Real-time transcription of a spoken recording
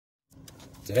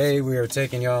Today we are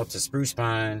taking y'all to Spruce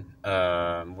Pine.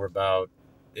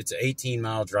 It's an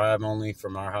 18-mile drive only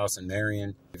from our house in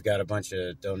Marion. We've got a bunch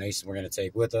of donations we're going to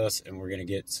take with us, and we're going to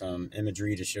get some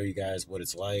imagery to show you guys what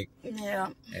it's like. Yeah.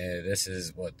 This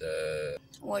is what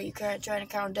you trying to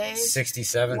count days?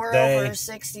 67th We're day. over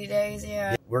 60 days,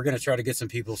 yeah. We're going to try to get some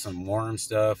people some warm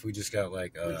stuff. We just got we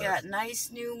got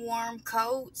nice new warm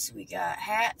coats. We got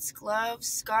hats, gloves,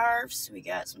 scarves. We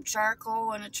got some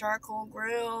charcoal and a charcoal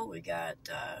grill. We got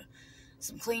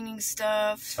some cleaning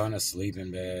stuff. Ton of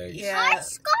sleeping bags. Yeah.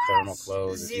 Thermal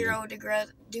clothes. 0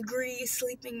 degree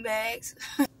sleeping bags.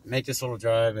 Make this little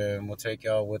drive, and we'll take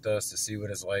y'all with us to see what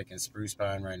it's like in Spruce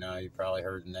Pine right now. You probably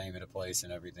heard the name of the place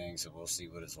and everything, so we'll see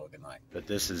what it's looking like. But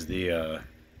this is the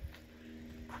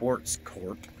quartz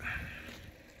court.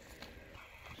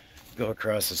 Go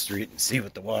across the street and see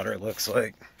what the water looks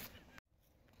like.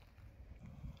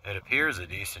 It appears a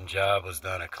decent job was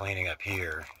done of cleaning up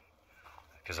here,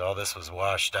 because all this was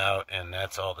washed out and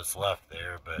that's all that's left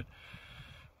there. But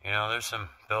you know, there's some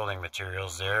building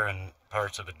materials there and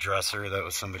parts of a dresser that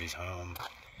was somebody's home.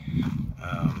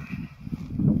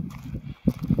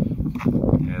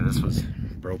 Yeah, this was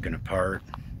broken apart.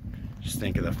 Just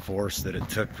think of the force that it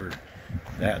took for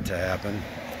that to happen.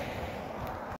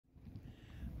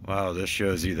 Wow, this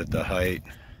shows you that the height,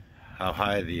 how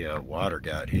high the water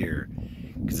got here,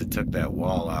 because it took that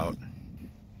wall out.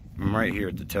 I'm right here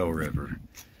at the Tow River.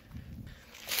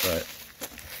 But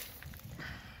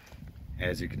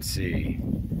as you can see,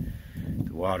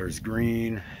 the water's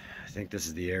green. I think this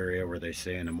is the area where they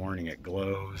say in the morning it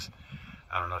glows.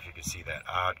 I don't know if you can see that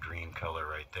odd green color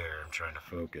right there. I'm trying to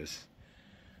focus.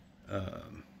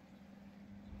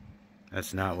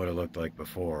 That's not what it looked like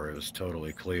before. It was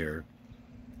totally clear.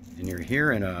 And you're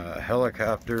hearing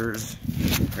helicopters,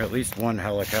 or at least one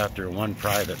helicopter, one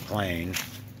private plane.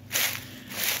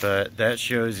 But that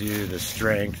shows you the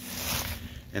strength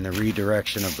and the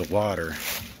redirection of the water.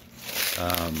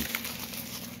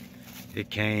 It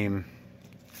came,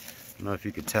 I don't know if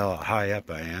you could tell how high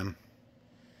up I am.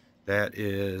 That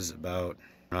is about,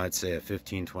 I'd say, a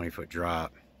 15-20 foot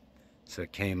drop. So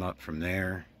it came up from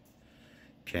there,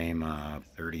 came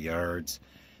 30 yards,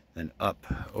 then up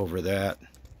over that,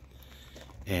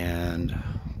 and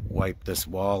wiped this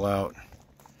wall out.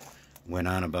 Went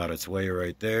on about its way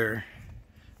right there.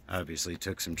 Obviously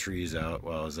took some trees out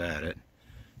while I was at it.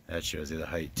 That shows you the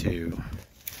height too.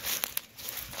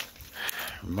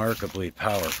 Remarkably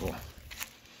powerful.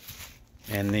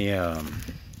 And the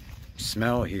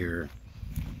smell here,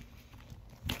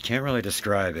 can't really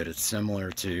describe it. It's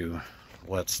similar to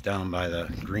what's down by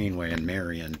the Greenway in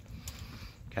Marion.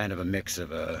 Kind of a mix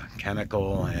of a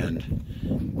chemical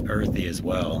and earthy as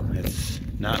well. It's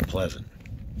not pleasant.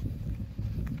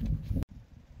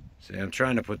 See, I'm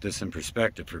trying to put this in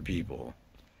perspective for people.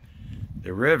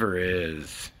 The river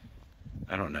is,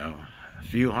 I don't know, a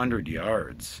few hundred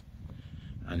yards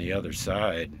on the other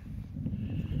side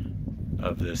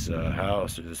of this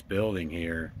house or this building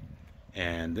here.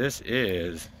 And this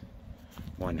is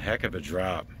one heck of a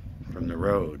drop from the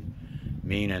road,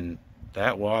 meaning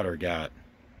that water got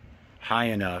high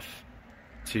enough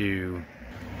to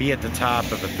be at the top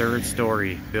of a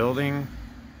 3rd-story building,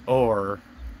 or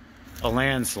a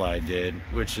landslide did,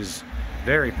 which is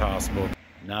very possible.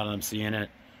 Now that I'm seeing it,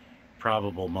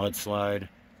 probable mudslide,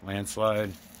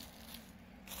 landslide.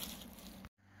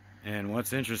 And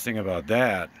what's interesting about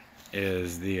that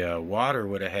is the water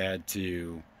would have had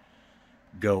to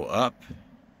go up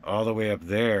all the way up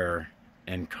there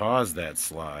and cause that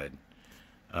slide.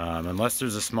 Unless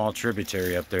there's a small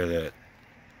tributary up there that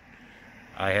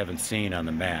I haven't seen on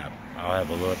the map. I'll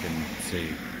have a look and see.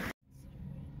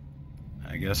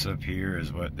 I guess up here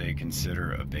is what they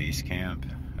consider a base camp.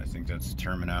 I think that's the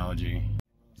terminology.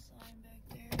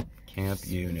 Camp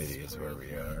Unity is where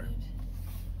we are.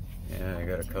 Yeah, I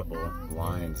got a couple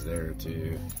lines there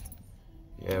too.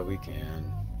 Yeah, we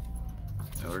can.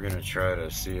 So we're gonna try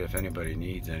to see if anybody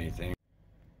needs anything.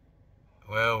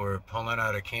 Well, we're pulling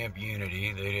out of Camp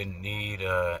Unity. They didn't need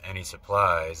any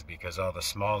supplies because all the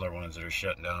smaller ones that are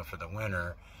shutting down for the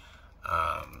winter.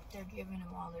 They're giving them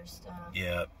all their stuff.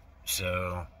 Yeah,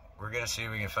 so we're gonna see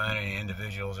if we can find any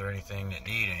individuals or anything that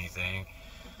need anything.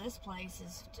 But this place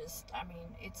is just, I mean,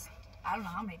 it's, I don't know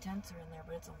how many tents are in there,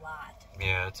 but it's a lot.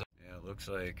 Yeah, it looks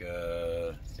like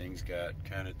things got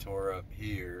kind of tore up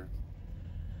here.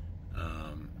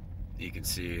 You can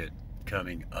see it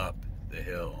coming up the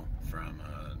hill from,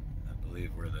 I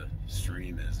believe, where the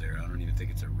stream is there. I don't even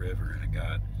think it's a river, and it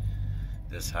got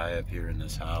this high up here in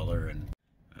this holler. And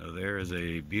there is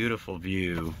a beautiful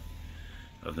view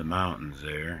of the mountains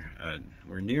there.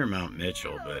 We're near Mount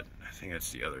Mitchell, but I think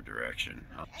that's the other direction.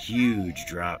 A huge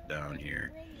drop down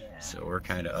here. So we're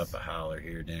kind of up a holler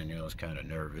here. Danielle's kind of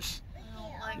nervous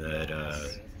that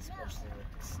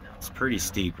it's pretty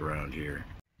steep around here.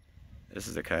 This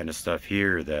is the kind of stuff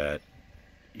here that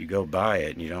you go by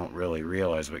it and you don't really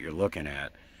realize what you're looking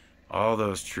at. All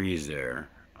those trees there,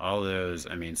 all those,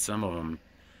 I mean, some of them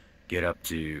get up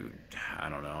to, I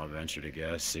don't know, I'll venture to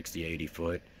guess, 60, 80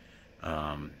 foot.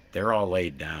 They're all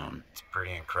laid down. It's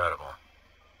pretty incredible.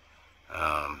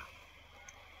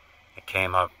 It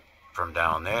came up from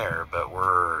down there, but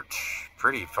we're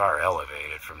pretty far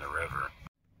elevated from the river.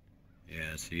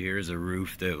 Yeah, so here's a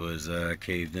roof that was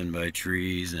caved in by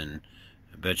trees, and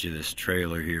I bet you this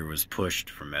trailer here was pushed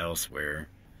from elsewhere.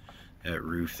 That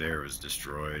roof there was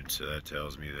destroyed, so that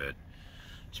tells me that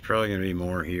there's probably going to be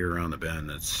more here around the bend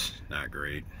that's not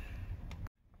great.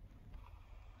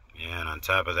 Yeah, and on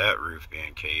top of that roof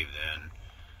being caved in,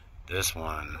 this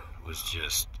one was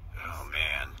just, oh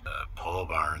man, the pole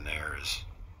barn there is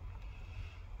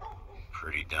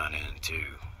pretty done in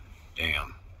too.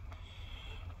 Damn.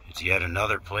 It's yet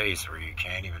another place where you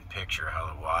can't even picture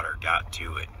how the water got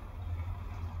to it.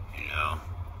 You know?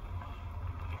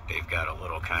 They've got a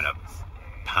little kind of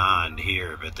pond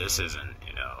here, but this isn't,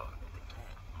 you know,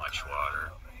 much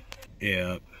water.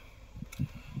 Yeah.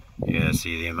 Yeah,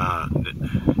 see the amount that,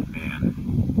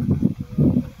 man,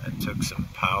 that took some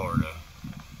power to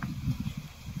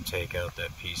take out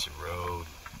that piece of road.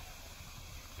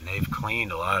 And they've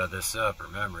cleaned a lot of this up.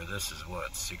 Remember, this is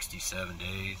what, 67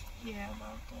 days? Yeah,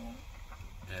 about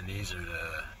that. And these are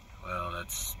the, well,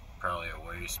 that's probably a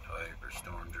waste pipe or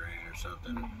storm drain or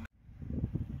something.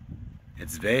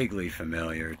 It's vaguely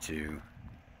familiar to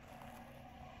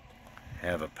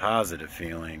have a positive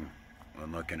feeling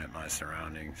when looking at my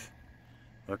surroundings.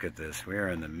 Look at this. We are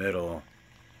in the middle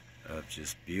of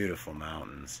just beautiful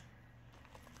mountains.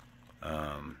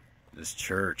 This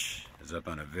church is up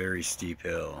on a very steep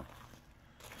hill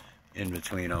in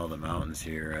between all the mountains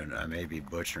here, and I may be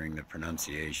butchering the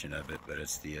pronunciation of it, but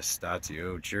it's the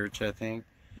Estatio Church, I think.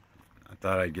 I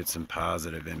thought I'd get some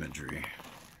positive imagery.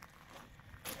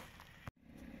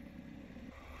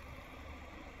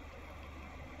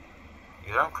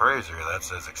 You know, I'm crazy. That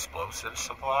says explosive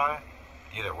supply.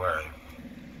 Either way.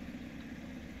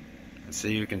 And so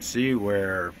you can see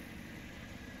where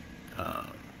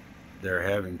they're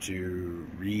having to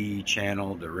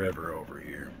re-channel the river over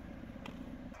here.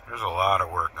 There's a lot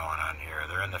of work going on here.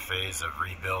 They're in the phase of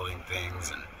rebuilding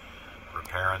things and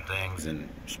repairing things, and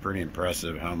it's pretty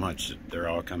impressive how much they're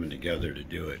all coming together to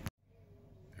do it.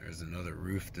 There's another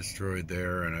roof destroyed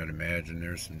there, and I'd imagine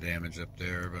there's some damage up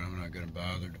there, but I'm not going to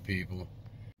bother the people.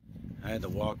 I had to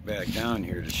walk back down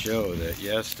here to show that,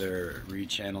 yes, they're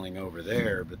re-channeling over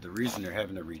there, but the reason they're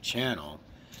having to re-channel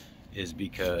is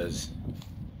because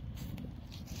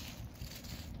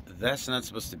that's not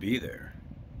supposed to be there.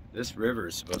 This river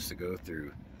is supposed to go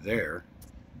through there.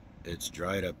 It's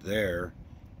dried up there,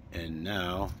 and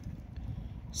now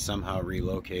somehow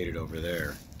relocated over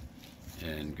there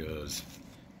and goes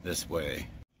this way.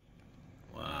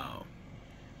 Wow.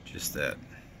 Just that.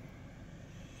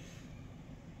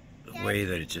 The way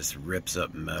that it just rips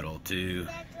up metal too.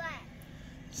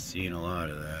 Seeing a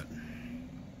lot of that.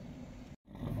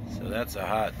 So that's a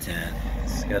hot tent.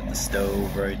 It's got the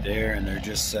stove right there, and they're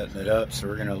just setting it up. So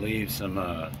we're gonna leave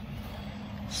some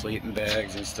sleeping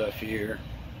bags and stuff here.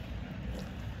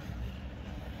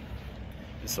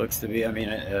 This looks to be, I mean,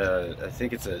 I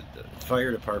think it's a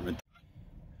fire department.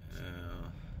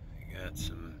 You got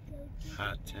some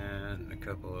hot tent, and a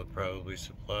couple of probably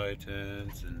supply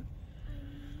tents, and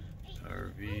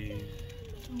RV.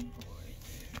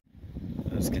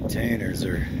 Those containers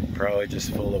are probably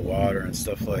just full of water and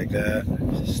stuff like that.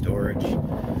 Storage.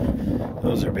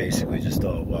 Those are basically just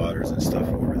all waters and stuff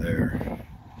over there.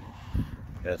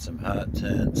 Got some hot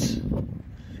tents.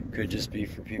 Could just be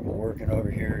for people working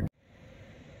over here.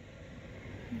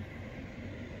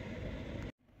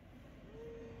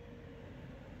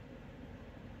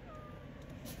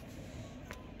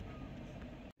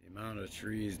 The amount of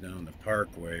trees down the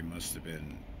parkway must have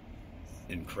been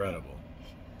incredible.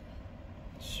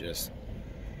 It's just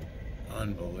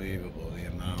unbelievable the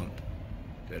amount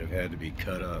that have had to be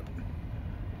cut up,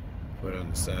 put on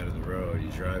the side of the road.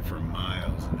 You drive for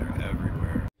miles and they're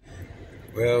everywhere.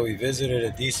 Well, we visited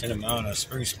a decent amount of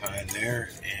spruce pine there,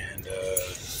 and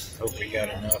hope we got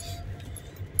enough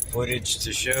footage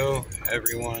to show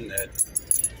everyone that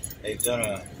they've done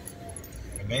an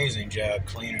amazing job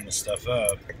cleaning the stuff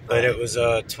up. But it was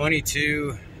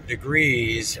 22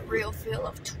 degrees. A real feel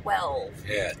of 12.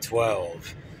 Yeah,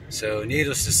 12. So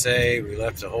needless to say, we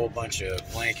left a whole bunch of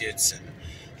blankets and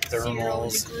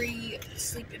thermals. 0-degree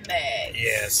sleeping bags.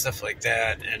 Yeah, stuff like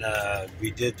that. And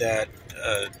we did that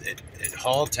at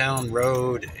Halltown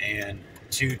Road and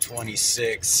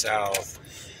 226 South.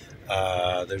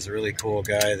 There's a really cool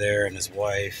guy there and his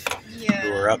wife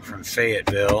who are up from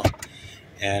Fayetteville.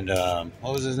 And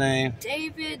what was his name?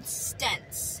 David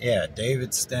Stentz. Yeah,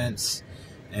 David Stentz.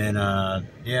 And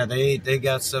yeah, they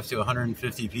got stuff to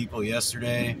 150 people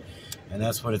yesterday, and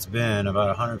that's what it's been, about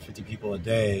 150 people a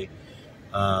day,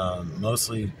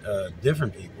 mostly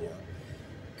different people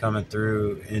coming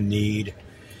through in need.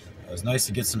 It was nice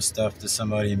to get some stuff to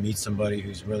somebody and meet somebody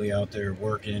who's really out there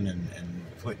working and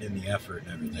putting in the effort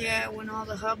and everything. Yeah, when all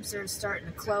the hubs are starting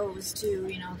to close too,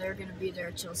 you know, they're going to be there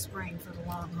till spring for the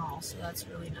long haul, so that's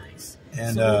really nice.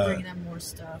 And so we'll bring them more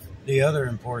stuff. The other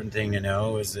important thing to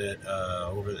know is that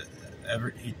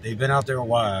they've been out there a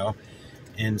while,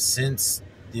 and since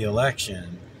the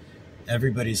election,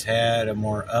 everybody's had a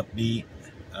more upbeat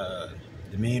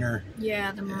demeanor.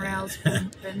 Yeah, the morale's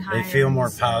been higher. They feel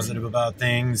more positive about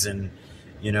things, and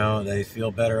you know, they feel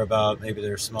better about maybe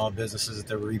their small businesses that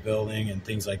they're rebuilding and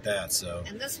things like that. So,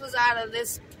 and this was out of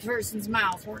this person's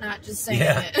mouth. We're not just saying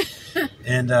it.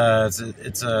 And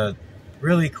it's a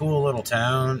really cool little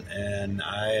town, and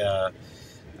I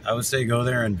would say go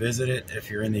there and visit it if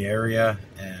you're in the area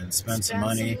and spend some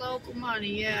money. Some local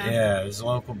money, yeah. Yeah, there's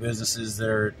local businesses that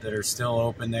are still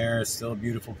open there. It's still a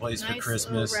beautiful place for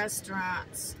Christmas. Nice little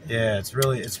restaurants. Yeah,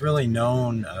 it's really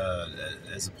known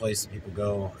as a place that people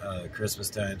go at Christmas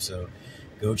time. So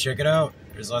go check it out.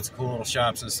 There's lots of cool little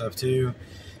shops and stuff too.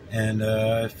 And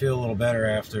I feel a little better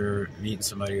after meeting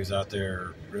somebody who's out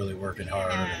there really working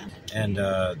hard. And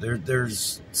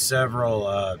there's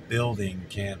several building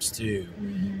camps too,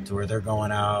 to where they're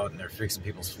going out and they're fixing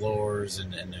people's floors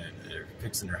and they're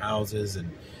fixing their houses. And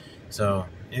so,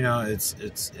 you know,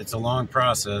 it's a long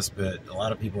process, but a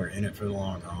lot of people are in it for the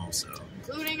long haul. So,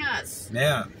 including us.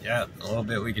 Yeah, a little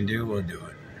bit we can do, we'll do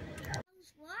it.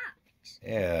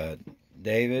 Yeah,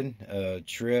 David,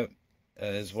 Tripp,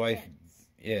 his wife.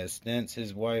 Yeah, Stentz,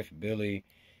 his wife, Billy,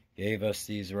 gave us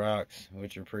these rocks,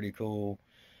 which are pretty cool.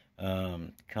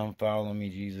 Come follow me,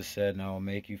 Jesus said, and I will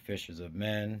make you fishers of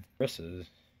men. Chris's.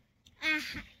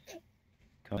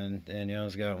 And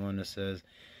Danielle's got one that says,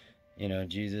 you know,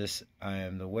 Jesus, I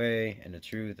am the way and the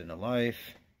truth and the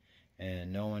life,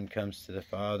 and no one comes to the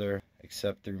Father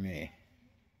except through me.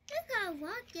 Look how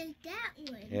rock is that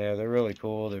one. Yeah, they're really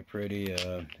cool. They're pretty.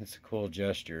 It's a cool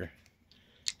gesture.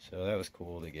 So that was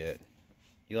cool to get.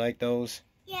 You like those?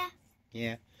 Yeah.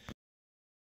 Yeah.